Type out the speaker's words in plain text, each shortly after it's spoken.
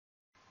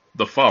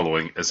The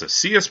following is a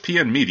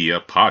CSPN Media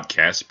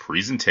podcast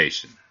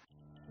presentation.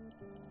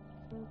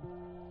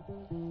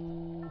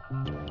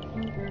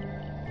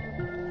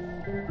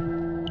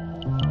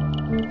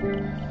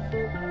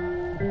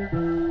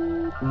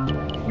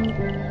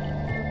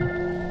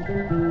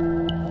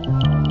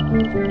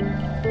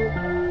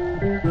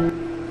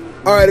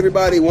 All right,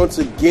 everybody, once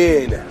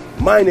again,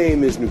 my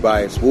name is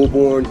Nubias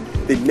Woolborn.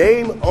 The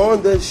name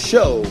on the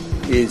show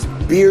is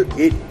Beer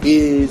It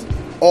Is,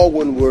 all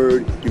one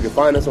word. You can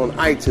find us on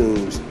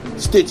iTunes,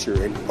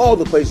 Stitcher, and all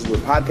the places where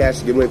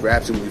podcasts are given away for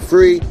absolutely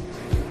free.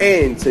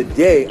 And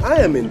today, I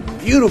am in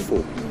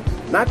beautiful,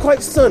 not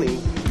quite sunny,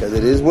 because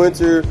it is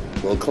winter, a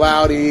little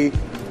cloudy,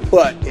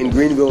 but in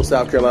Greenville,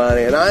 South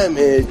Carolina, and I am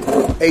in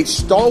a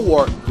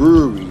stalwart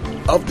brewery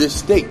of this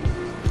state.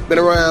 Been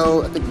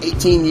around, I think,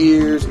 18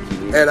 years,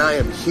 and I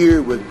am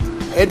here with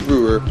head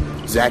brewer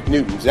Zach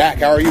Newton. Zach,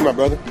 how are you, my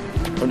brother?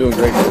 I'm doing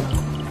great.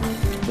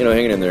 You know,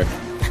 hanging in there.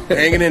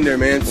 Hanging in there,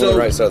 man. So, on the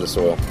right side of the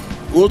soil.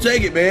 We'll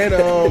take it, man.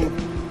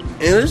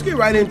 And let's get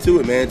right into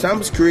it, man.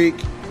 Thomas Creek,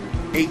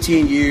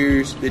 18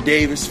 years, the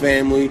Davis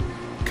family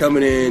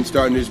coming in,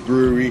 starting this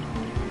brewery.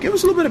 Give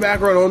us a little bit of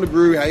background on the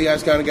brewery, how you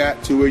guys kind of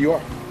got to where you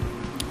are.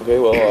 Okay,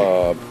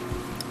 well,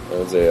 it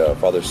was a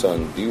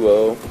father-son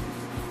duo.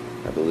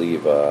 I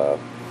believe it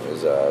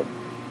was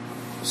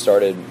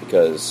started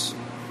because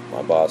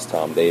my boss,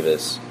 Tom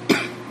Davis,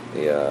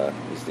 he's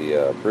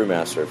the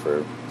brewmaster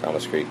for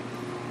Thomas Creek.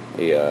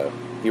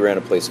 He ran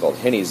a place called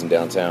Henny's in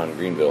downtown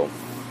Greenville.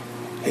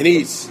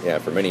 Henny's? Yeah,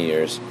 for many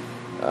years.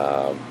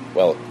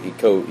 Well, he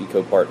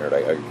co-partnered.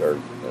 There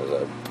was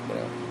a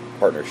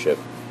partnership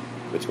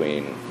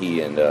between he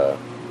and a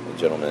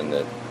gentleman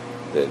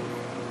that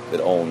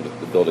owned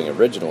the building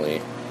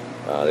originally.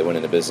 They went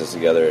into business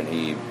together, and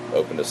he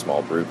opened a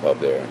small brew pub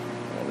there.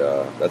 And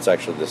that's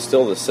actually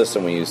still the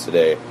system we use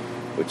today,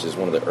 which is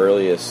one of the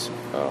earliest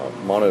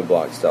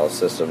monoblock style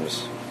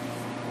systems,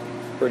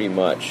 pretty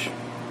much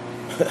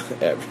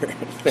ever.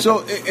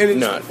 So,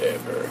 not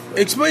ever.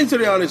 Explain to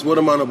the audience what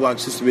a monoblock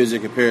system is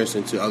in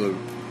comparison to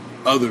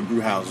other brew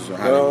houses. Or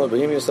Well, the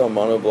Bohemian style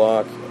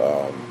monoblock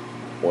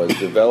was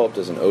developed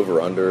as an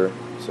over-under,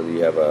 so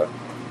you have an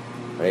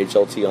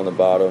HLT on the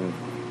bottom,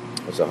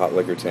 there's a hot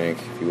liquor tank,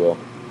 if you will,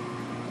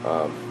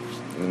 and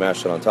the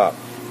mash tun on top.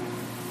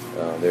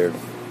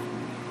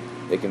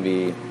 They can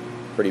be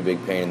pretty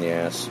big pain in the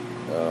ass,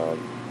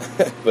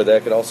 but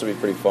that could also be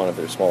pretty fun if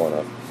they're small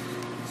enough.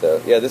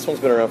 So yeah, this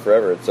one's been around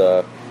forever.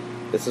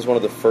 This is one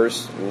of the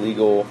first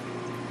legal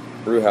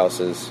brew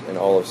houses in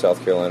all of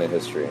South Carolina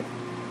history.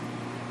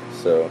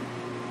 So,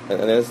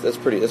 and that's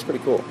pretty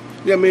cool.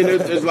 Yeah, I mean,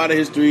 there's a lot of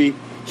history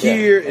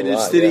here in the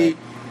city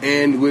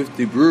and with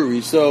the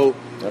brewery. So,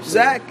 absolutely.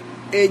 Zach,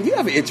 and you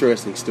have an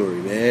interesting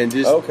story, man.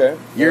 Just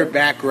your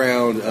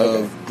background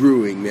of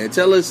brewing, man.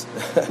 Tell us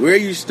where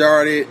you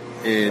started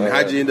and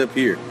how'd you end up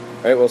here.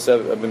 All right, well,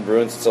 I've been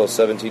brewing since I was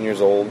 17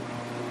 years old.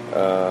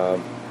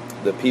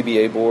 The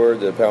PBA board,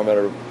 the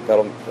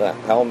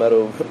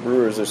Palmetto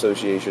Brewers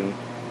Association,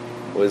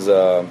 was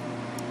a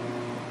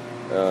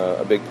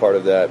big part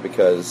of that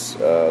because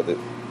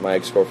my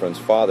ex-girlfriend's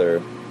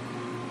father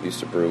used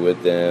to brew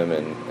with them,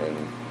 and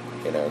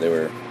they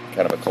were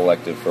kind of a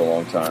collective for a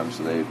long time.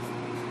 So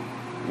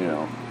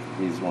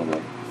he's one of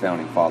the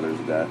founding fathers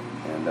of that,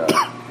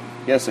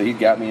 and so he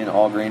got me in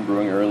all grain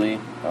brewing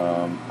early.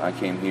 I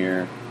came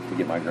here to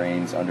get my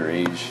grains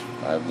underage.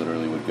 I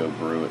literally would go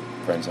brew at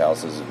friends'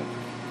 houses and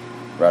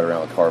ride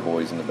around with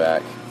carboys in the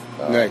back.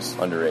 Nice.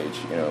 Underage,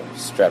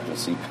 strapped in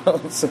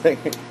seatbelts.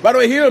 By the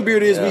way, here on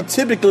Beard Is, we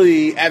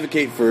typically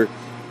advocate for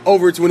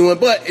over 21,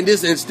 but in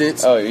this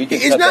instance,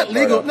 it's not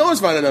legal. No, it's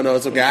fine. No,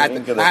 it's okay.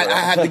 I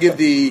have to give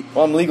the...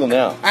 Well, I'm legal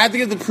now. I have to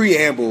give the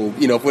preamble,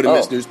 for the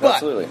listeners. But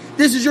absolutely.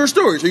 This is your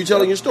story, so you're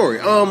telling your story.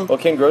 Well,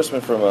 Ken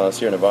Grossman from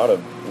Sierra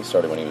Nevada, he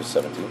started when he was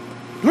 17.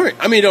 Right.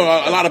 I mean, a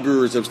lot of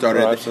brewers have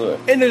started.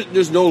 Absolutely. And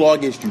there's no law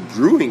against you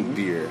brewing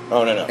beer.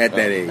 Oh, no. At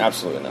that age.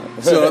 Absolutely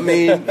not. So, I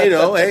mean,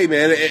 hey,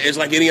 man, it's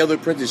like any other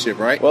apprenticeship,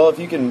 right? Well, if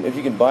you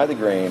can buy the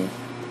grain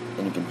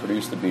and you can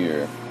produce the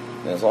beer,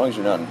 and as long as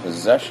you're not in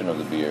possession of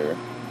the beer,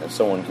 and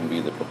someone can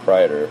be the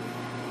proprietor,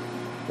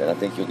 then I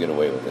think you'll get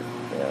away with it.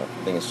 I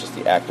think it's just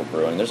the act of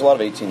brewing. There's a lot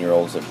of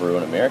 18-year-olds that brew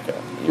in America.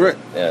 Right.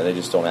 Yeah, they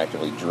just don't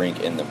actively drink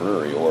in the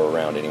brewery or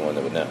around anyone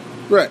that would know.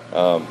 Right.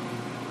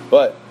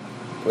 But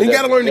you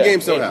got to learn the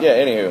game somehow. Yeah.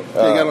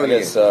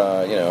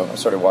 Anywho, I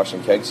started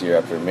washing kegs here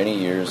after many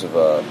years of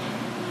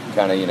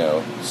kind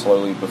of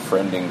slowly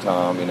befriending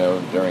Tom.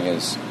 During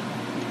his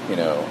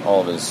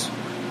all of his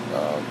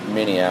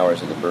many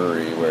hours at the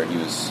brewery where he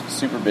was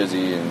super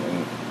busy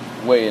and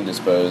way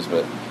indisposed,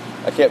 but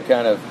I kept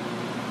kind of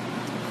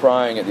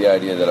prying at the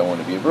idea that I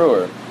wanted to be a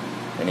brewer,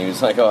 and he was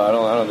like, "Oh, I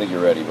don't think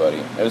you're ready, buddy."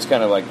 It was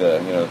kind of like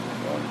the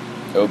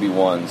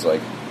Obi-Wan's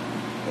like,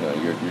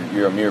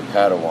 you're a mere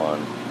Padawan,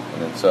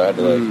 and then so I had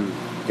to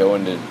go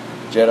into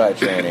Jedi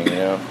training,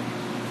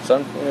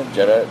 son,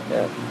 Jedi,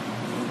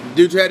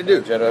 Do what you had to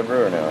do. Jedi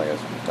brewer now, I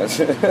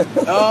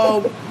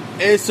guess.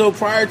 And so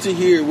prior to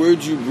here,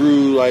 where'd you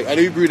brew? Like, I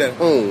know you brewed at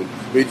home.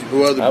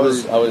 I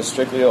was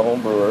strictly a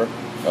home brewer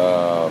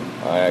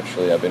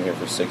I've been here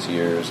for 6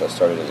 years. I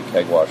started as a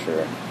keg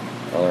washer.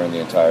 I learned the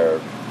entire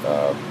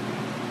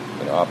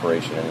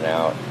operation in and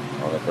out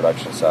on the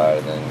production side,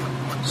 and then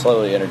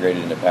slowly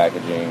integrated into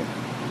packaging,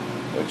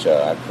 which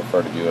I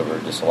prefer to do over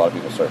just a lot of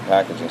people start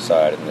packaging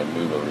side and then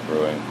move over to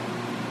brewing.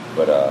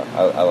 But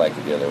I like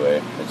it the other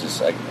way. It's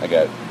just I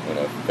got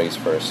face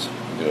first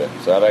to do it.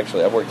 So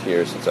I've worked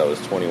here since I was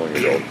 21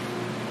 years old.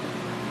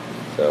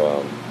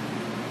 So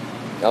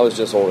I was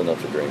just old enough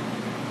to drink.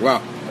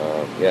 Wow.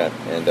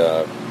 And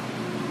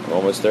I'm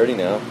almost 30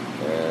 now,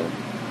 and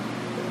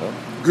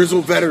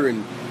grizzled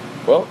veteran.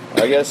 Well,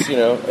 I guess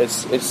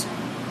it's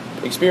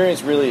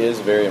experience really is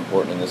very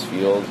important in this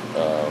field,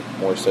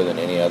 more so than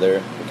any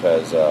other,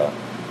 because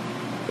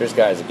there's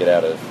guys that get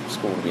out of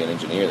school to be an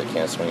engineer that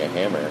can't swing a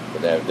hammer,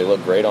 but they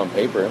look great on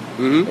paper,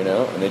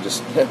 and they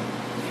just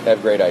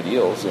have great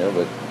ideals,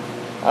 but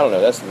I don't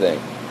know. That's the thing.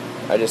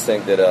 I just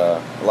think that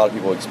a lot of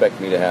people expect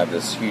me to have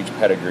this huge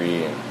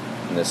pedigree and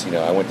this,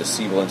 I went to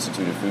Siebel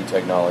Institute of Food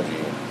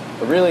Technology,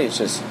 but really it's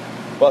just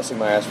busting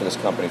my ass for this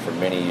company for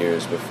many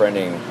years,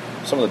 befriending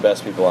some of the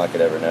best people I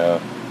could ever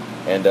know,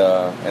 and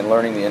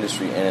learning the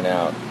industry in and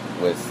out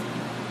with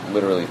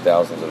literally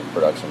thousands of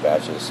production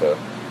batches. So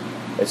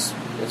it's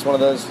one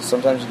of those,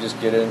 sometimes you just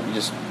get in, you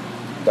just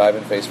dive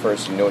in face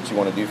first, you know what you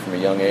want to do from a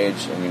young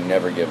age, and you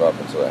never give up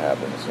until it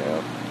happens,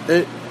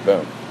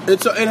 Boom.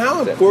 And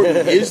how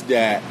important is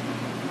that,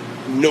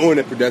 knowing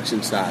the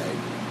production side?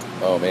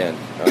 Oh, man.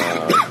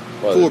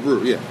 For a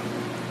brewer, yeah.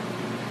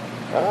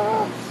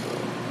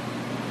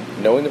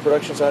 Knowing the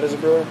production side as a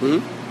brewer?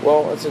 Mm-hmm.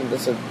 Well, that's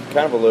a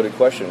kind of a loaded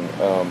question.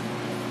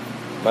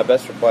 My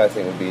best reply, I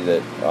think, would be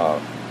that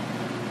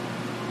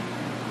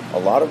a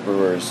lot of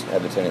brewers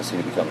have the tendency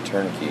to become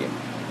turnkey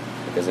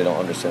because they don't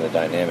understand the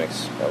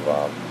dynamics of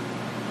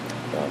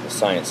the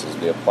sciences,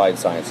 the applied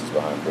sciences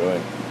behind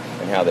brewing,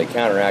 and how they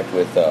counteract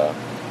with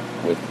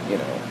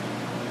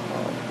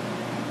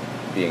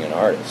being an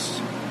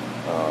artist.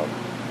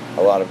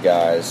 A lot of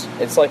guys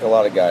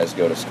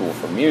go to school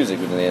for music,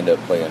 and they end up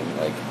playing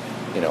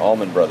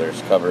Allman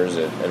Brothers covers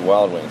at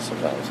Wild Wings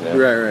sometimes,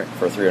 right,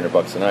 for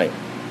 $300 a night.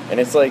 And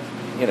it's like,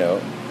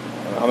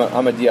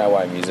 I'm a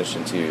DIY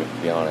musician too,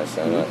 to be honest.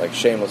 I'm not, like,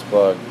 shameless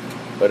plug,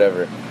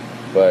 whatever.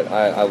 But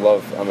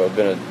I've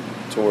been a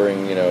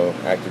touring,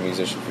 active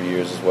musician for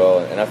years as well,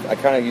 and I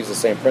kind of use the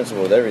same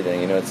principle with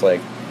everything. It's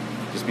like,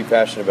 just be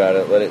passionate about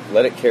it.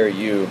 Let it carry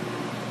you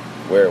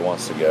where it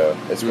wants to go.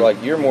 It's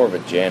like you're more of a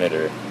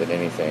janitor than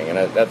anything, and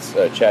that's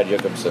Chad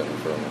Jacobson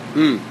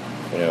from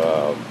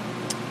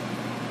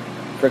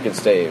Crick and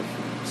Stave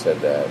said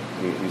that.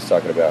 He was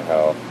talking about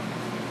how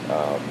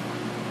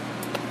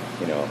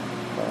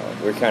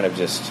we're kind of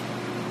just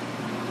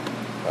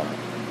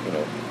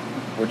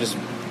we're just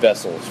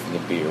vessels for the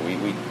beer.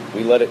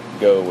 We let it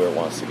go where it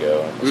wants to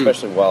go,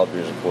 especially wild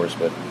beers, of course.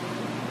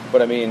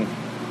 But I mean,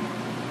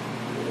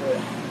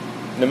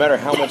 no matter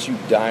how much you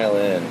dial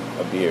in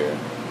a beer,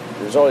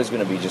 there's always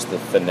going to be just the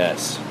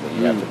finesse that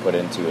you have to put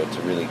into it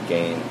to really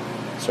gain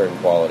certain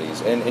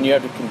qualities. And you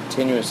have to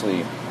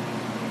continuously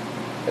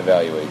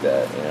evaluate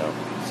that,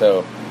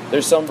 So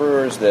there's some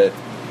brewers that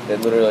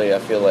literally, I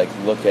feel like,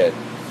 look at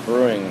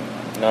brewing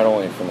not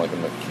only from like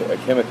a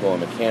chemical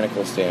and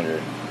mechanical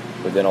standard,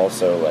 but then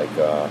also like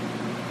the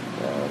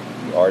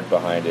art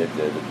behind it,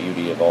 the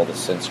beauty of all the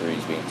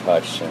sensories being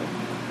touched, and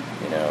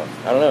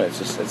I don't know,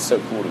 it's so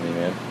cool to me,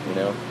 man.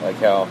 Like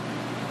how,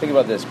 think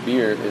about this,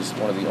 beer is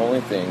one of the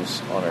only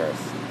things on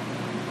earth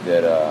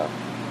that,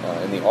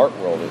 in the art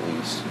world at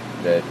least,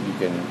 that you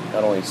can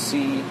not only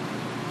see,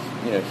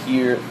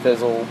 hear it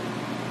fizzle,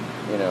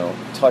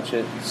 touch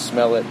it,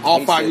 smell it,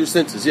 all five of your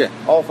senses, yeah.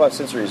 All five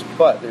sensories,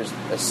 but there's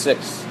a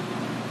sixth.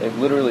 It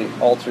literally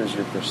alters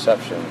your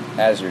perception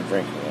as you're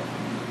drinking it.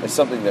 It's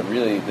something that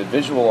really, the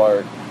visual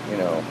art,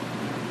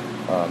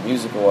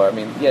 musical art, I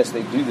mean, yes,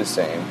 they do the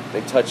same.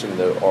 They touch into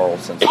the oral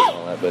senses and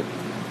all that, but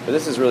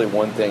this is really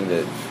one thing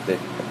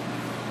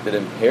that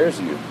impairs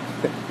you.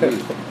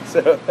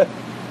 So,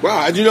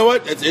 wow, you know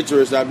what? That's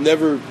interesting. I've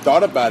never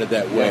thought about it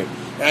that way. Yeah.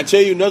 And I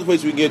tell you, another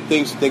place we can get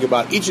things to think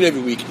about each and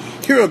every week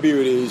here on Beer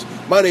It Is.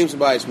 My name's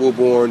Tobias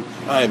Wilborn.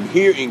 I am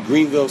here in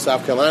Greenville,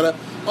 South Carolina,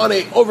 on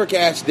an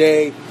overcast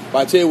day. But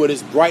I tell you what,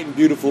 it's bright and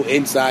beautiful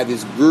inside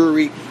this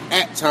brewery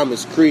at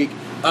Thomas Creek.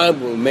 I'm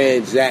with my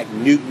man Zach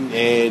Newton,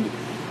 and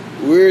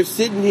we're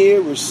sitting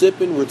here, we're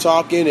sipping, we're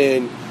talking,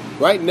 and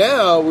right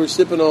now we're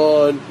sipping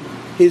on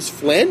his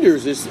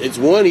Flanders. It's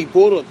one, he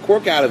pulled a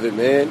cork out of it,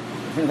 man,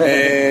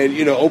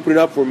 and, opened it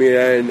up for me,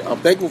 and I'm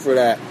thankful for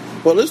that.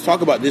 But let's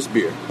talk about this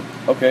beer.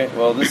 Okay,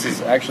 well, this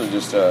is actually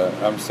just,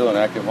 I'm still an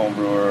active home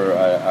brewer.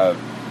 I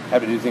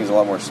have to do things a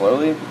lot more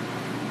slowly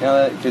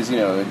now, because, You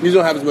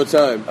don't have as much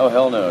time. Oh,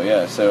 hell no,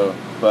 yeah. So,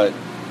 but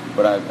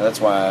that's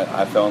why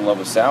I fell in love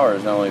with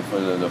sours, not only for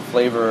the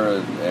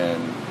flavor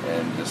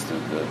and just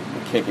the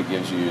kick it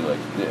gives you, like,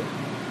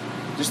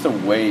 just the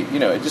way,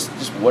 just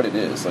what it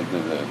is, like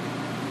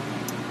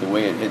the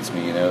way it hits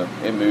me,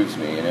 it moves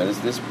me,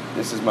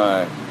 This is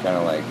my kind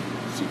of like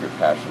secret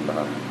passion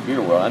behind the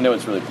beer world. I know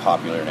it's really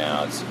popular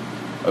now.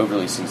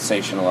 overly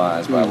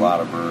sensationalized by a lot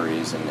of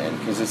breweries, and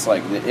because it's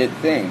like the it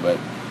thing. But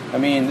I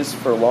mean, this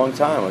for a long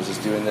time. I was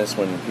just doing this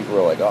when people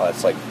were like, "Oh,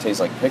 it's like tastes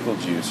like pickle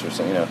juice or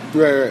something," you know.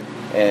 Right.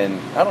 And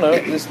I don't know.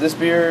 This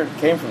beer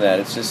came from that.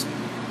 It's just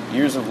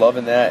years of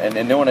loving that,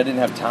 and knowing I didn't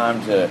have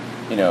time to,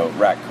 you know,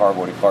 rack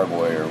carboy to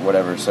carboy or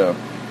whatever. So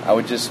I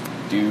would just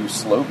do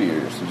slow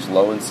beers, just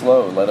low and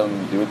slow. Let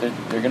them do what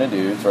they're going to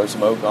do. Throw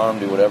some oak on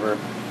them, do whatever,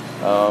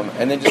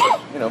 and then just,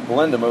 you know,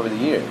 blend them over the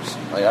years.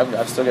 Like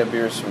I've still got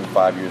beers from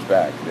 5 years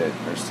back that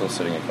are still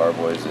sitting in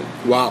carboys that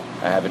Wow.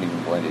 I haven't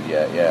even blended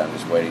yet. Yeah, I'm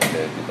just waiting to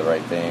get the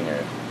right thing,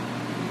 or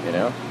you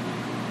know,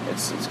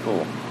 it's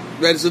cool.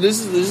 Right. So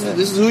this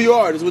is who you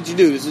are. This is what you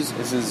do. This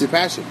is your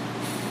passion.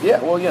 Yeah,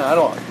 well, you know, I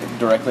don't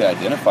directly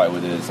identify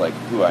with it as like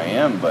who I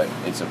am, but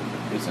it's an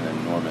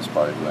enormous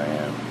part of who I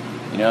am.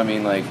 You know what I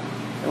mean? Like,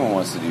 everyone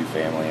wants to do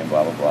family and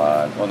blah blah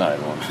blah. Well, not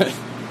everyone, but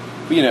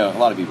you know, a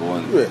lot of people.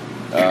 And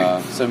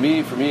so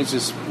for me, it's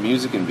just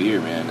music and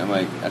beer, man.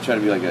 I try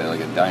to be like a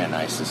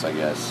Dionysus, I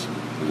guess,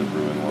 for the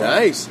brewing world.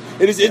 Nice.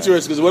 And it's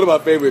interesting because one of my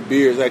favorite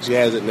beers actually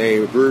has a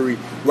name, a brewery,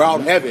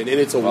 Wild Heaven, and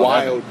it's a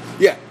wild.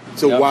 Yeah.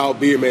 It's a wild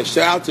beer, man.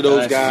 Shout out to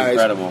those guys,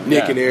 incredible.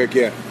 Nick and Eric.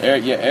 Yeah,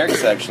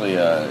 Eric's actually,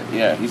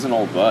 he's an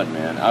old bud,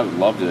 man. I would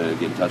love to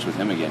get in touch with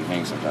him again,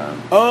 hang sometime.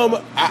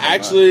 I'll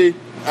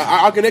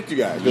connect you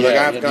guys because I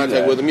have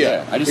contact with him.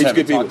 Yeah, I just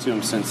haven't talked to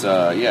him since.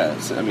 So,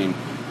 I mean,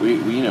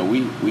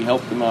 we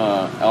helped him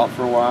out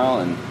for a while,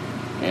 and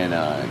you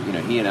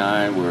know, he and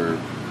I were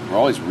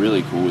always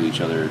really cool with each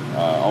other.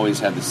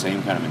 Always had the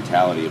same kind of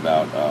mentality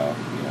about the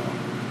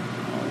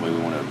way we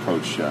want to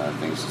approach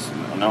things.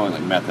 Not only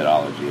like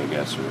methodology, I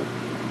guess, or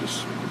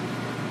just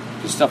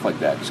stuff like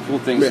that. Just cool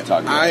things to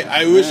talk about.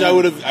 I wish I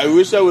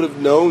would have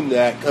known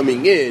that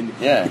coming in.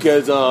 Yeah.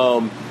 Because I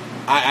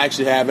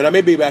actually have, and I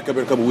may be back up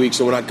in a couple weeks.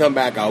 So when I come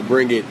back, I'll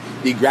bring it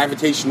the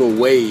Gravitational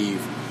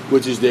Wave,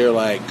 which is their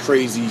like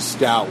crazy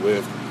stout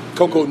with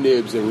cocoa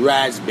nibs and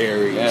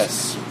raspberries.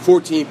 Yes.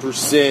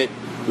 14%,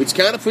 which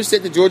kind of pushed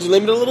at the Georgia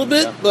limit a little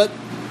bit, but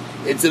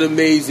it's an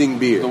amazing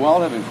beer. The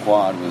Wild Heaven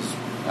Quad was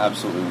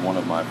absolutely one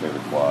of my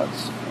favorite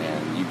quads,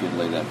 and you could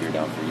lay that beer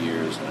down for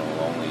years, and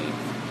it'll only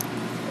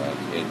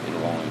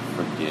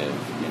forgive,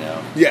 you know.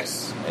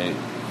 Yes,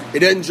 it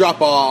doesn't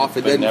drop off.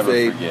 It doesn't never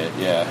fade. Forget,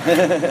 yeah.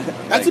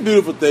 That's a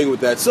beautiful thing with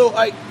that. So,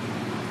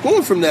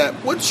 going from that,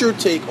 what's your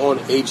take on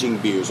aging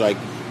beers? Like,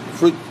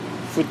 for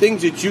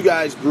things that you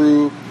guys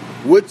brew,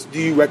 what do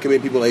you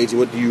recommend people aging?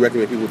 What do you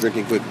recommend people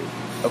drinking quickly?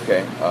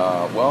 Okay,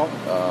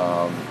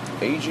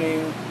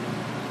 aging,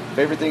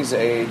 favorite things to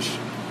age.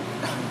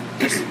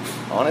 Just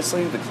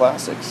honestly, the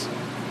classics.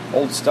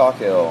 Old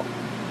stock ale.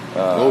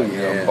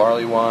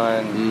 Barley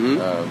wine,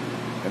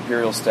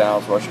 imperial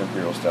stouts, Russian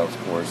imperial stouts,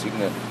 of course.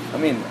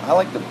 I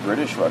like the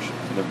British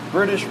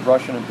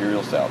Russian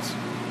imperial stouts.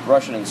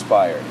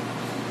 Russian-inspired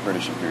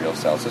British imperial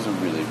stouts. Those are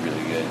really,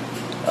 really good.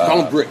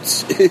 Call them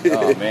Brits.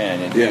 Oh,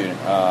 man, dude.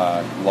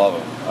 Love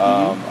them.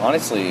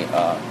 Honestly,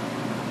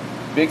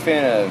 big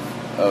fan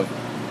of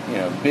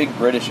big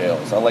British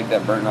ales. I like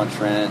that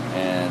Burton-on-Trent,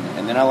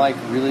 and then I like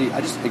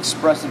just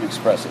expressive,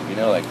 you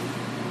know, like,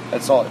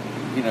 that's all,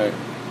 you know,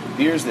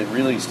 beers that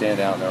really stand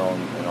out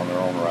on their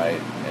own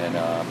right, and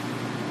I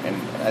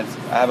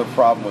have a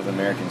problem with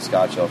American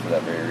Scotch ale for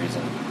that very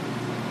reason,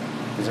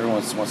 because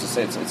everyone wants to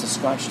say it's a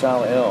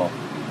Scotch-style ale.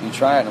 You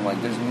try it, and I'm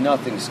like, there's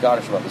nothing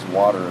Scottish about this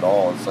water at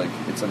all. It's like,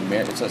 it's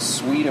a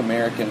sweet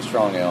American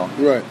strong ale.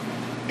 Right.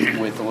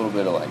 With a little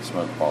bit of like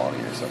smoke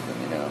quality or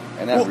something, you know,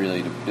 and that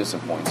really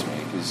disappoints me,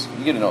 because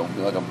you get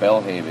like a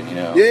Bellhaven, you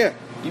know,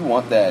 you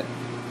want that.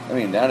 I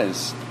mean, that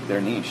is their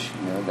niche,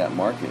 you know, that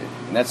market,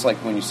 and that's like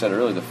when you said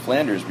earlier, the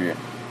Flanders beer.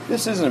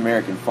 This is an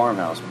American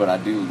farmhouse, but I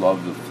do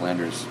love the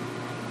Flanders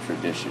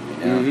tradition, you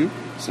know.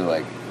 Mm-hmm. So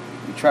like,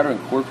 you try to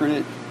incorporate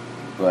it,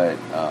 but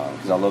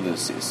because I love the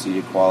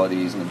acidic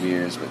qualities in the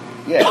beers, but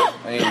yeah,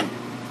 I mean,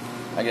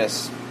 I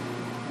guess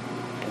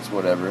it's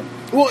whatever.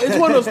 Well, it's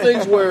one of those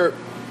things where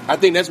I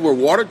think that's where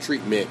water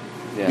treatment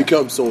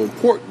becomes so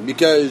important,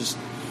 because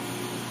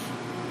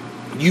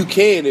you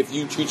can, if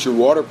you treat your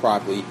water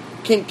properly,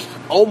 can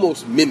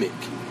almost mimic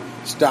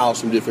styles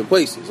from different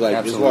places, like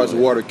as far as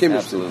water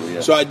chemistry. Absolutely,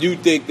 yeah. So I do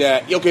think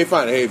that, okay,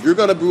 fine, hey, if you're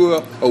going to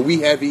brew a wee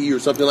heavy or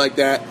something like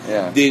that,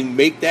 then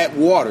make that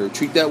water,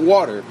 treat that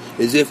water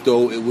as if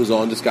though it was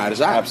on the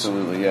Scottish Isles.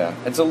 Absolutely, yeah.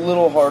 It's a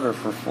little harder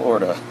for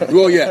Florida.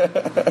 Well, yeah,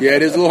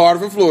 it is a little harder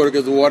for Florida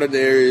because the water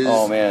there is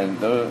a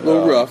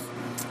little rough.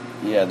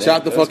 Yeah, shout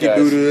out to Funky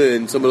Buddha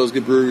and some of those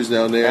good breweries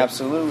down there.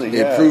 Absolutely,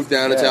 yeah. And Proof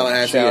down in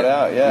Tallahassee. Shout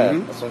out,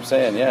 that's what I'm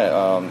saying,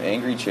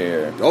 Angry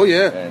Chair. Oh,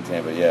 yeah. In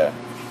Tampa,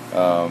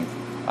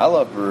 I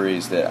love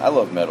breweries I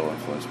love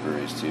metal-influenced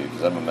breweries, too,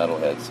 because I'm a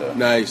metalhead, so.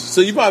 Nice. So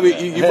you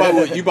probably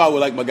would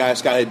like my guy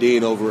Scott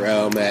Dean over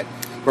at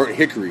Burnt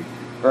Hickory.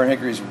 Burnt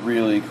Hickory's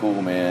really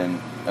cool, man.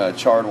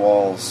 Charred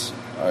Walls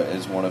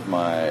is one of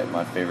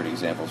my favorite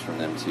examples from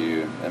them,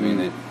 too. I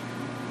mean,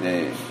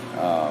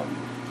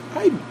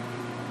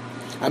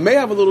 I may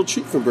have a little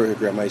treat from Burnt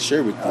Hickory I might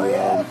share with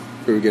you.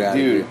 before we get out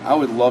of here. Dude, I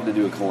would love to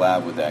do a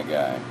collab with that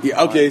guy.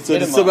 Yeah, okay, so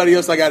there's somebody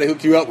else I got to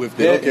hook you up with.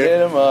 Then, okay,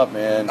 hit him up,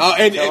 man. Not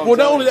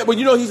only that, but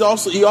he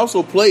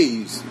also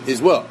plays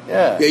as well.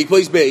 Yeah, he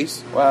plays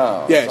bass.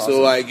 Wow. Yeah,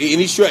 so awesome. And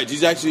he shreds.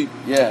 He's actually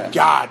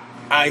God.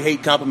 I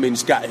hate complimenting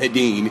Scott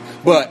Hedin,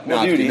 but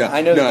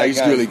I know he's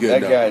really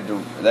good.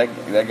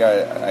 That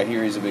guy, I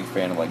hear he's a big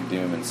fan of like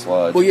Doom and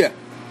Sludge. Well, yeah.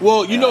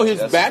 Well,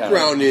 his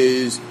background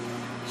is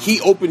he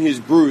opened his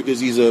brewery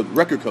because he's a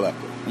record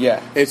collector.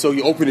 Yeah, and so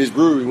he opened his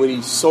brewery when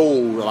he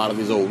sold a lot of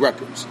his old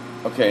records.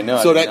 Okay,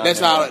 no. So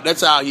that's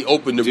how he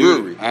opened the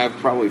brewery. I have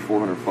probably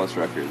 400 plus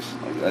records.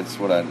 Like that's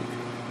what I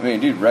mean,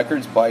 dude.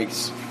 Records,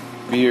 bikes,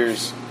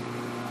 beers.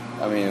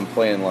 I mean,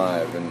 playing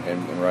live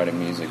and writing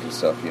music and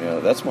stuff.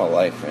 That's my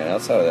life, man.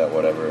 Outside of that,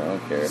 whatever. I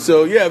don't care.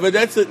 So yeah, but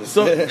that's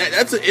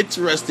an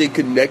interesting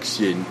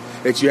connection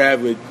that you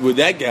have with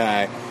that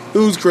guy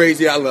who's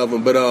crazy. I love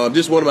him, but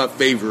just one of my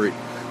favorite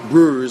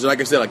brewers. Like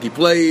I said, like he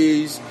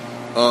plays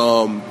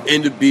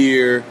into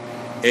beer,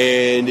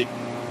 and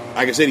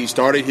like I said, he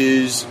started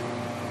his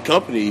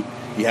company.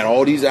 He had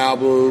all these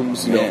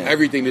albums,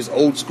 everything, this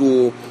old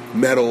school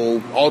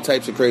metal, all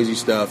types of crazy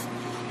stuff.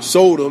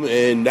 Sold them,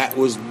 and that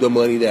was the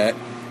money that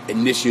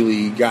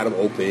initially got him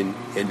open,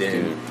 and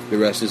then the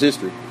rest is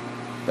history.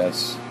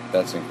 That's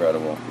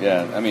incredible.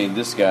 Yeah, I mean,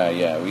 this guy.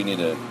 Yeah, we need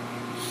to.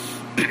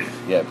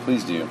 Yeah,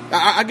 please do.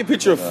 I can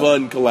picture a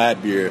fun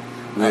collab beer.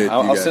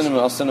 I'll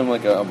send him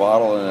like a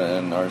bottle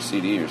and our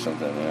CD or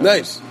something.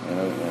 Nice.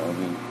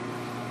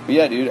 But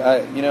yeah, dude.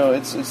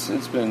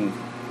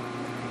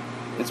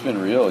 It's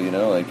been real.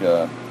 Like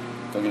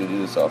don't get to do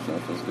this often.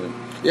 It feels good.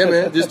 Yeah,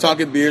 man. Just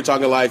talking beer,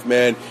 talking life,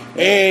 man.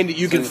 And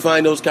you can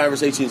find those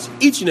conversations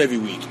each and every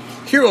week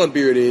here on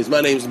Beer It Is.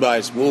 My name is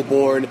Tobias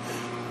Wilborn.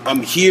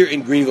 I'm here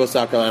in Greenville,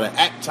 South Carolina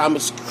at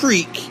Thomas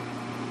Creek,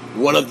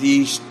 one of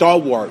the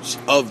stalwarts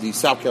of the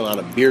South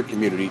Carolina beer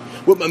community,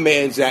 with my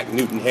man Zach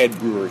Newton, head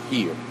brewer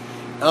here.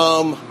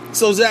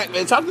 So Zach,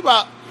 man, talk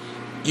about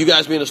you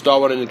guys being a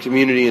stalwart in the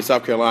community in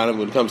South Carolina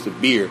when it comes to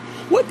beer.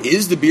 What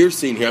is the beer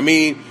scene here? I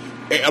mean,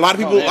 a lot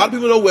of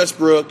people know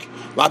Westbrook.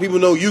 A lot of people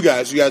know you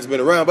guys. You guys have been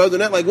around. But other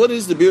than that, what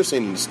is the beer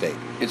scene in the state?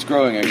 It's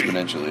growing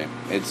exponentially.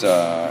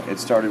 It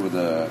started with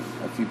a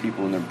few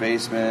people in their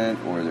basement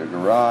or their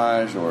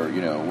garage or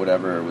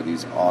whatever, with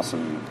these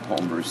awesome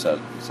homebrew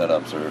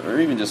setups or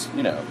even just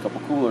a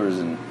couple coolers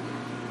and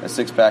a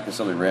 6-pack of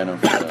something random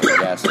from the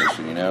gas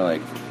station. I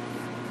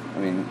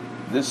mean,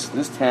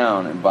 this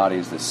town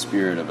embodies the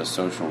spirit of a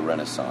social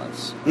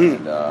renaissance,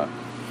 and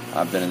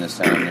I've been in this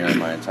town nearly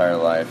my entire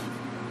life,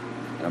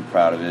 and I'm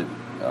proud of it.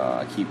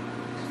 I keep.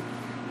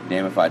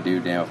 Damn if I do,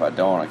 damn if I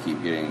don't. I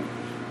keep getting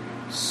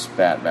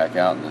spat back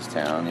out in this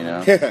town,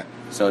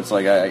 So it's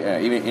like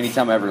even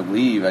anytime I ever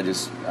leave, I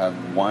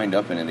wind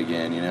up in it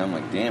again, I'm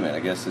like, damn it. I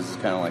guess this is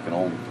kind of like an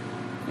old,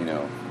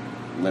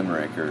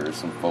 limerick or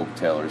some folk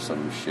tale or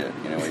some shit,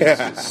 where you just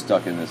get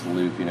stuck in this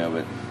loop,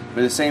 But at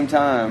the same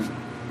time,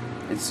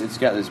 it's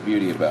got this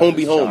beauty about it. Home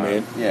be home,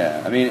 man.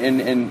 Yeah, I mean,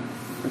 and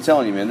I'm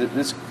telling you, man,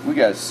 we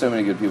got so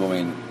many good people.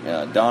 I mean,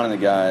 Don and the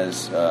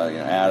guys,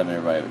 Adam and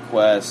everybody at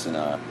Quest, and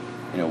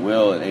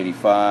Will at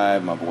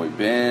 85, my boy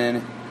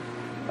Ben.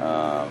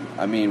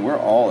 I mean, we're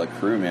all a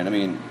crew, man. I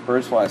mean,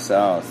 Birds Fly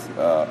South,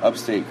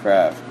 Upstate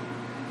Craft.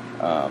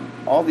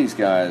 All these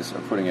guys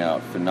are putting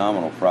out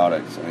phenomenal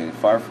products. I mean,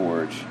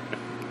 Fireforge.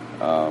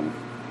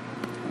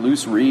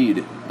 Loose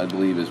Reed, I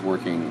believe, is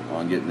working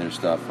on getting their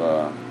stuff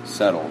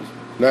settled.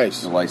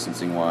 Nice.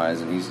 Licensing wise,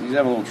 and he's having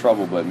a little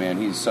trouble, but man,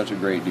 he's such a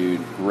great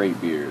dude.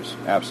 Great beers,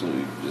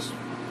 absolutely, just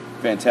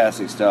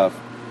fantastic stuff.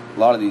 A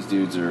lot of these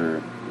dudes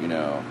are,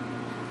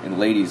 and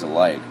ladies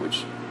alike,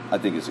 which I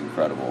think is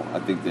incredible. I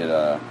think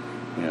that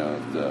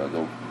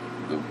the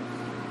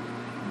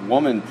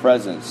woman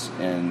presence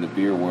in the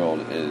beer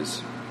world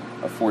is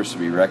a force to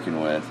be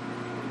reckoned with,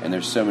 and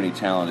there's so many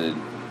talented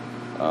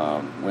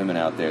women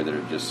out there that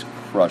are just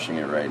crushing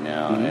it right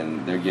now,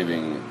 and they're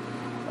giving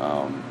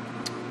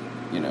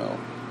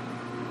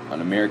an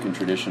American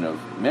tradition of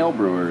male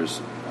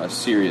brewers a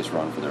serious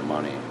run for their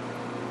money.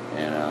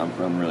 And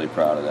I'm really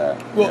proud of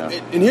that. Well,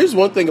 and here's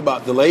one thing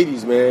about the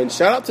ladies, man.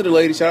 Shout out to the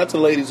ladies. Shout out to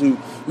the ladies who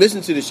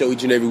listen to the show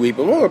each and every week.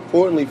 But more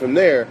importantly, from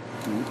there,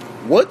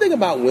 one thing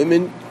about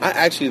women, I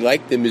actually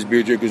like them as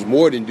beer drinkers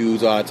more than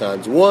dudes a lot of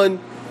times. One,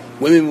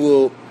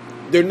 women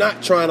they're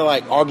not trying to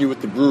argue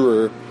with the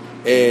brewer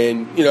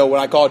and, what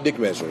I call dick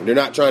measuring. They're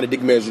not trying to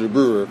dick measure the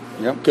brewer.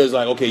 Because,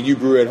 okay, you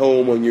brew at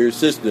home on your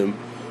system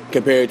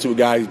compared to a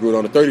guy who's brewing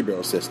on a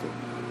 30-barrel system.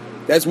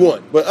 That's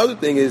one. But other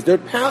thing is their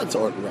palates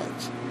aren't right.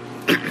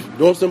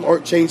 Most of them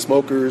aren't chain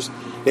smokers.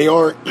 They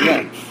aren't,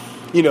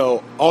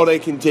 all they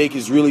can take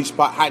is really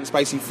hot and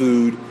spicy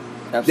food.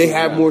 Absolutely, they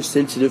have more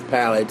sensitive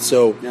palates,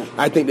 so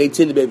I think they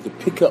tend to be able to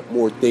pick up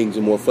more things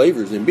and more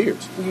flavors in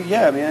beers.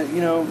 Yeah, I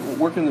mean,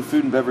 working in the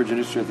food and beverage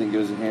industry, I think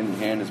goes hand in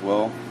hand as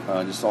well.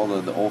 Just all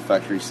the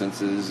olfactory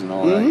senses and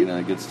all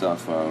that, good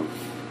stuff.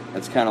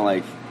 It's kind of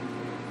like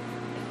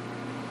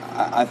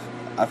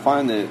I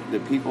find that the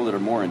people that are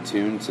more in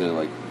tune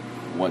to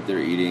what they're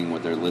eating,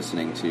 what they're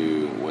listening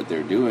to, what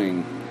they're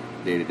doing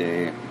day to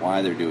day,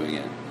 why they're doing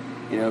it,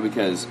 You know,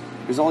 because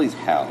there's all these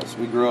hows.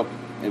 We grew up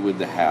with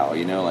the how,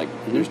 you know, like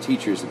there's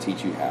teachers that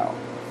teach you how.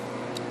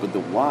 But the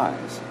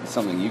whys is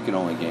something you can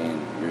only gain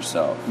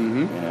yourself,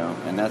 you know,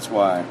 and that's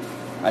why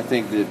I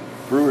think that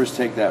brewers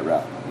take that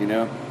route, you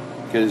know,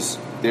 because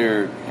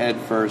they're head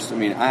first. I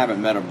mean, I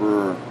haven't met a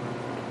brewer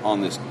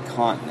on this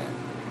continent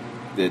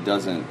that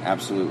doesn't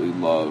absolutely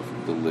love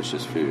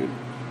delicious food.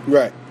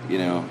 Right. You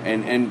know,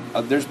 and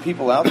there's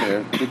people out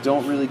there that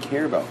don't really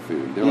care about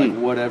food. They're like,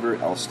 whatever,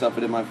 I'll stuff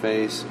it in my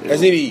face.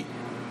 As it eat.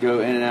 Go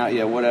in and out,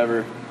 yeah,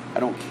 whatever. I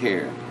don't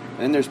care. And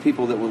then there's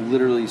people that will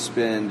literally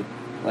spend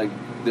like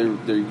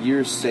their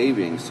year's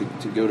savings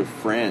to go to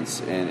France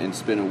and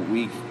spend a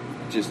week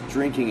just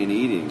drinking and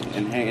eating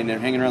and they're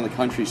hanging around the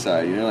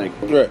countryside. You know, like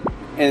right.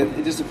 And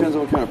it just depends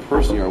on what kind of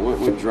person you are,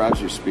 what drives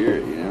your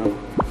spirit. You know,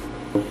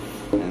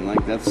 and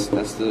like that's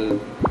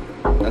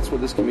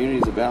what this community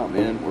is about,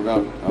 man. We're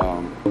about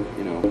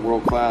you know,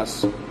 world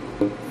class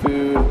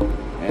food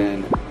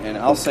and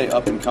I'll say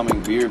up and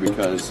coming beer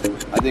because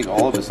I think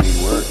all of us need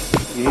work.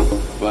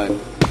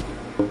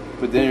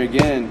 But then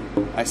again,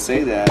 I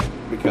say that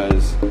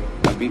because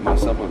I beat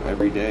myself up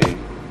every day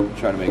to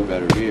try to make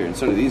better beer, and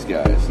so do these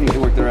guys. They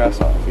work their ass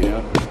off, you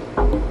know.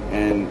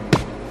 And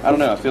I don't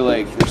know. I feel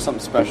like there's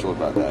something special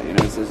about that, you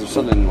know. There's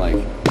something like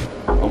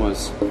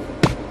almost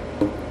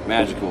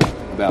magical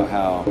about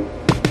how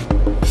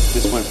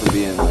this went from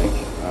being like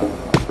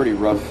a pretty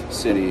rough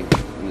city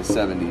in the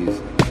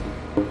 70s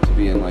to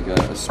being like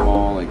a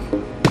small, like,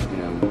 you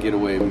know,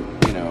 getaway,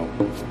 you know,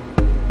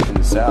 in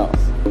the South.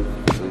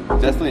 So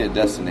definitely a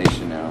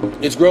destination now.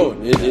 It's growing.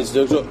 It's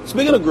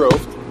speaking of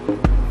growth,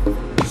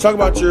 talk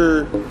about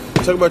your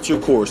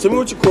cores. Tell me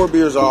what your core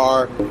beers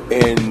are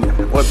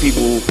and what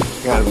people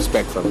kind of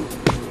expect from them.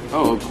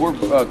 Oh,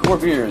 core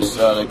beers.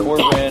 The core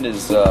brand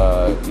is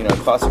you know,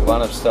 classic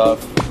lineup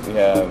stuff. We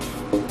have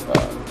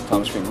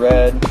Thomas Creek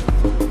Red.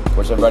 Of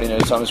course, everybody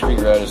knows Thomas Creek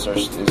Red is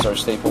our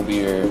staple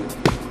beer.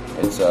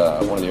 It's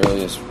one of the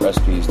earliest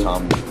recipes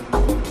Tom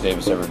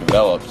Davis ever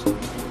developed,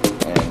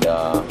 and you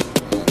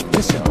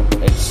know,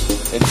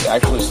 it's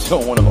actually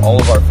still one of all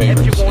of our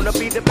favorites. I mean,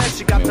 we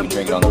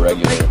drink it on the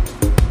regular.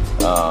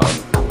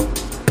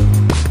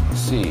 Let's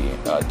see,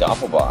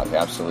 Doppelbock,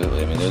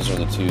 absolutely. I mean, those are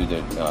the two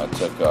that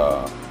took.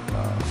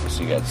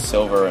 So you got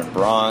silver and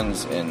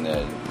bronze in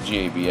the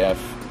GABF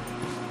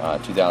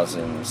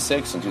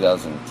 2006 and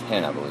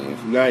 2010, I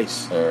believe.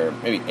 Nice. Or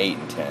maybe 8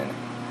 and 10.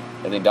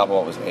 I think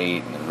Doppelbock was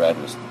 8 and then red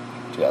was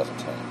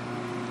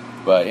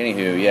 2010. But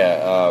anywho,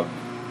 yeah.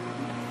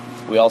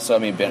 We also, I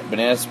mean,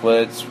 Banana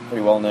Split's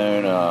pretty well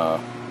known.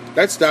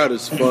 That stout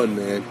is fun,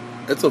 man.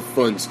 That's a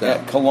fun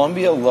stout. Yeah,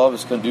 Columbia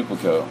loves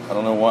Conduplico. I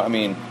don't know why. I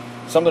mean,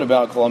 something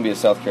about Columbia,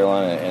 South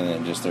Carolina, and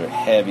then just their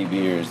heavy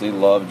beers. They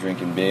love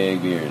drinking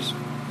big beers.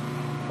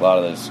 A lot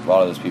of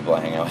those people I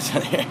hang out with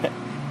down here.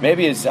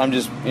 Maybe I'm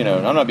just, you know,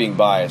 I'm not being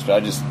biased,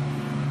 but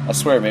I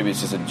swear maybe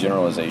it's just a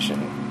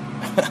generalization.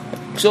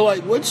 So,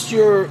 like, what's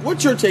your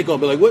take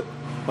on it? Like, what,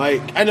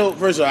 like, I know,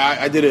 first of all,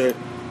 I did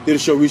a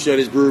show recently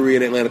at this brewery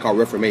in Atlanta called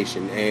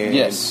Reformation, and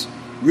yes,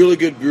 really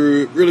good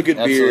brew, really good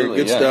beer,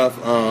 good yeah. stuff,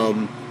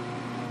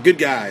 good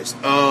guys.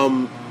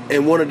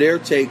 And one of their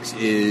takes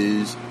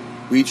is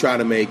we try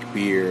to make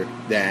beer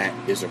that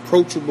is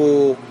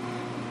approachable.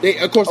 They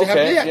have you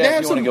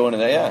want to go into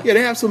that, yeah,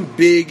 they have some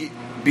big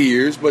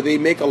beers, but they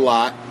make a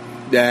lot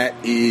that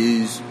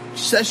is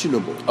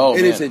sessionable. Oh,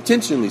 and man. it's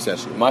intentionally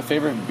sessionable. My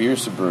favorite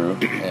beers to brew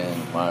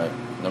and my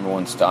number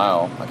one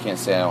style, I can't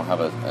say I don't have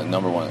a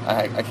number one.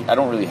 I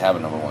don't really have a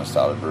number one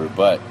style to brew,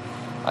 but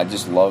I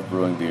just love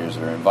brewing beers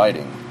that are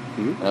inviting.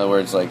 Mm-hmm. In other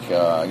words, like,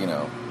 you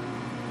know,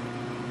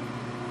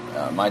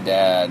 my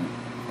dad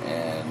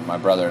and my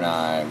brother and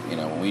I, you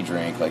know, when we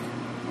drink, like,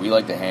 we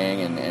like to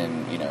hang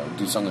and you know,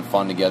 do something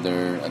fun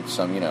together, like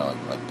some, you know,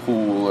 like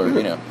pool or,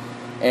 you know,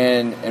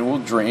 and we'll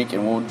drink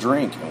and we'll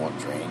drink and we'll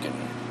drink and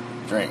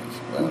drink,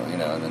 well, you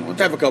know, and then we'll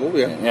have a couple,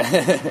 yeah.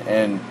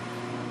 And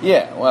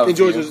yeah, we'll have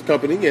enjoys his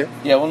company, yeah.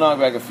 Yeah, we'll knock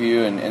back a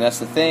few, and that's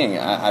the thing.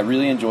 I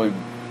really enjoy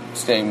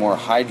staying more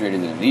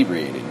hydrated than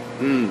inebriated.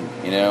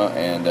 You know,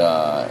 and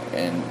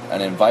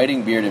an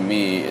inviting beer to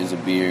me is a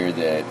beer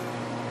that,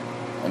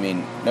 I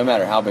mean, no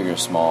matter how big or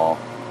small,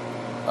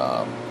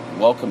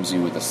 welcomes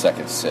you with a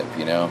second sip,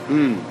 you know?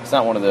 It's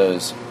not one of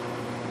those,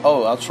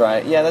 oh, I'll try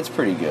it. Yeah, that's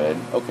pretty good.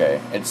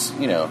 Okay. It's,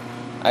 you know,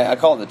 I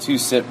call it the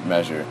 2-sip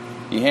measure.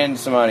 You hand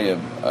somebody a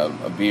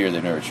beer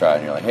they've never tried,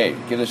 and you're like, hey,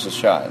 give this a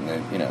shot. And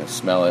they, you know,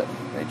 smell it,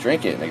 and they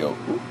drink it, and they go,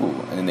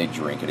 ooh, and then they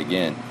drink it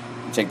again.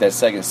 You take that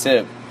second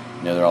sip,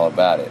 you know they're all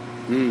about it.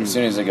 As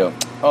soon as they go,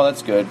 oh,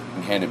 that's good,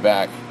 and hand it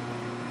back,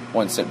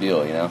 1-sip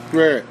deal, you know?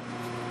 Right.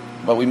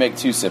 But we make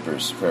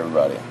 2-sippers for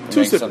everybody. We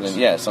 2-sippers? Something,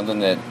 yeah, something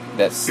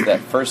that's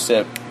that first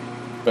sip,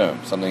 boom,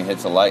 something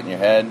hits a light in your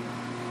head,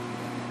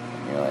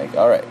 and you're like,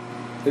 all right.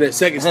 And that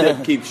second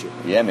step keeps you.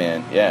 Yeah,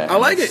 man, yeah. I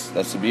like it.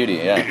 That's the beauty,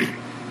 yeah.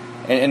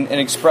 And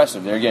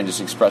expressive. They're, again,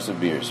 just expressive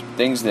beers.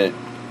 Things that,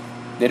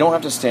 they don't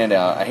have to stand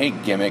out. I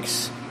hate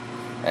gimmicks.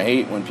 I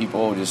hate when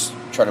people just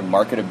try to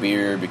market a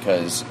beer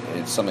because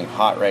it's something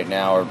hot right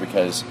now or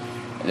because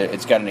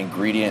it's got an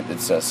ingredient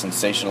that's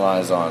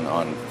sensationalized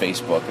on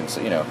Facebook, and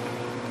so,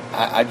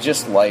 I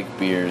just like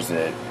beers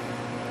that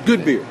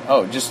Good beer.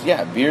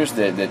 Beers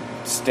that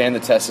stand the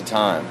test of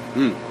time.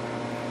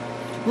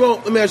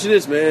 Well, let me ask you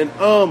this, man.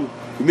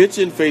 You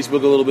mentioned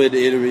Facebook a little bit,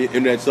 the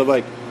internet stuff.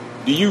 Like,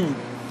 do you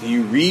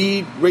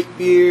read Rate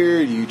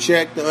Beer? Do you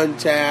check the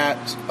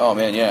Untapped? Oh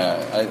man,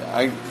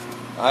 yeah.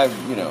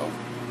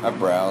 I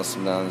browse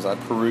sometimes. I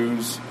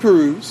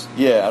peruse.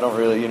 Yeah, I don't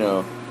really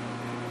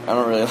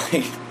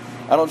like.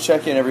 I don't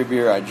check in every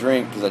beer I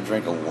drink because I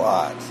drink a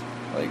lot.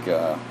 I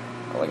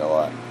like a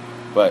lot,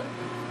 but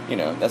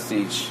that's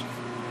each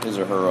his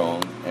or her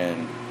own,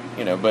 and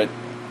but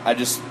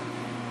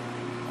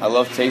I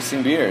love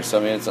tasting beer. So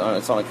I mean, it's on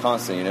a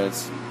constant.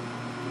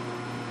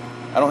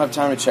 I don't have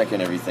time to check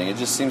in everything. It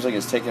just seems like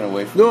it's taken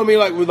away from. No, I mean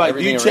like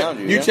everything around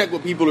you. You check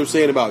what people are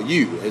saying about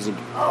you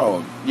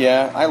Oh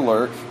yeah, I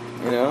lurk.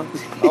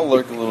 I'll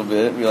lurk a little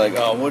bit. Be like,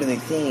 oh, what do they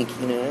think?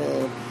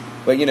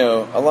 But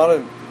a lot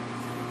of.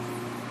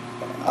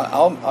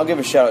 I'll give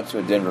a shout out to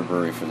a Denver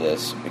brewery for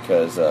this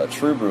because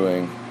True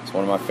Brewing is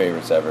one of my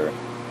favorites ever.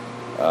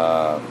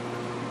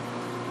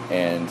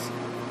 And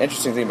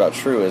interesting thing about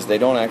True is they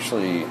don't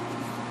actually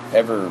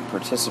ever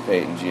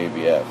participate in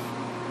GABF.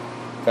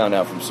 Found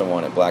out from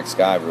someone at Black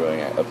Sky Brewing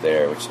up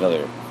there, which is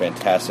another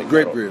fantastic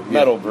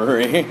metal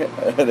brewery.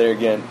 There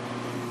again,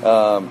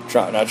 not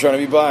trying to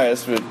be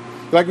biased, but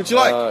like what you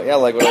like. Yeah, I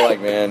like what I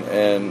like, man.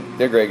 And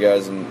they're great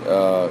guys. And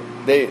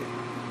we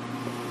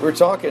were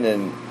talking,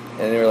 and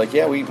they were like,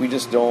 yeah, we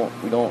just don't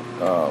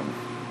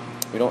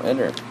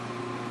enter.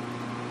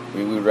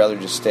 We would rather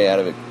just stay out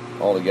of it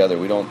altogether.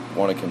 We don't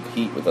want to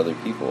compete with other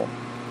people,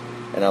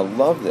 and I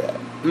love that.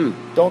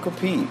 Don't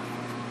compete.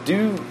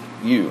 Do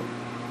you.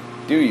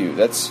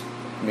 That's,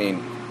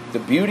 the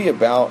beauty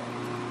about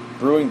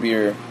brewing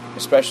beer,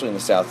 especially in the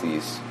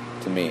Southeast,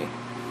 to me,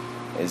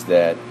 is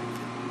that,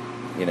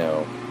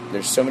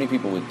 there's so many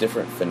people with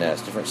different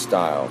finesse, different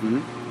style,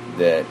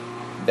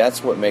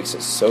 that's what makes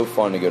it so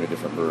fun to go to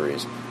different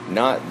breweries.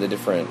 Not the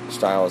different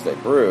styles they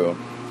brew,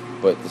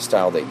 but the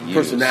style they use.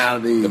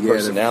 Personality. The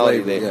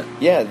personality.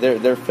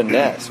 Their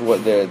finesse,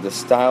 the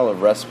style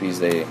of recipes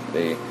they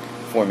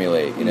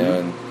formulate,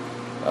 and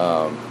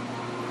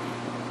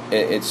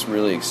it's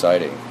really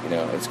exciting.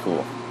 It's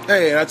cool.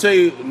 Hey, and I'll tell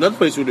you another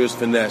place where there's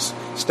finesse,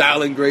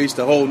 style and grace,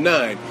 the whole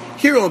nine.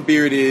 Here on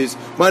Beer It Is,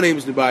 my name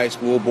is Tobias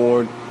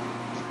Wilborn.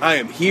 I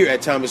am here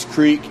at Thomas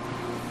Creek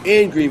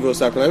in Greenville,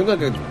 South Carolina. We're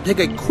going to take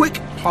a quick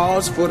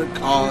pause for the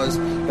cause.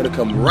 Going to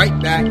come right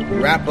back,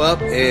 wrap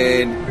up,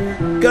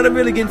 and going to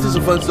really get into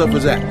some fun stuff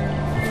with Zach.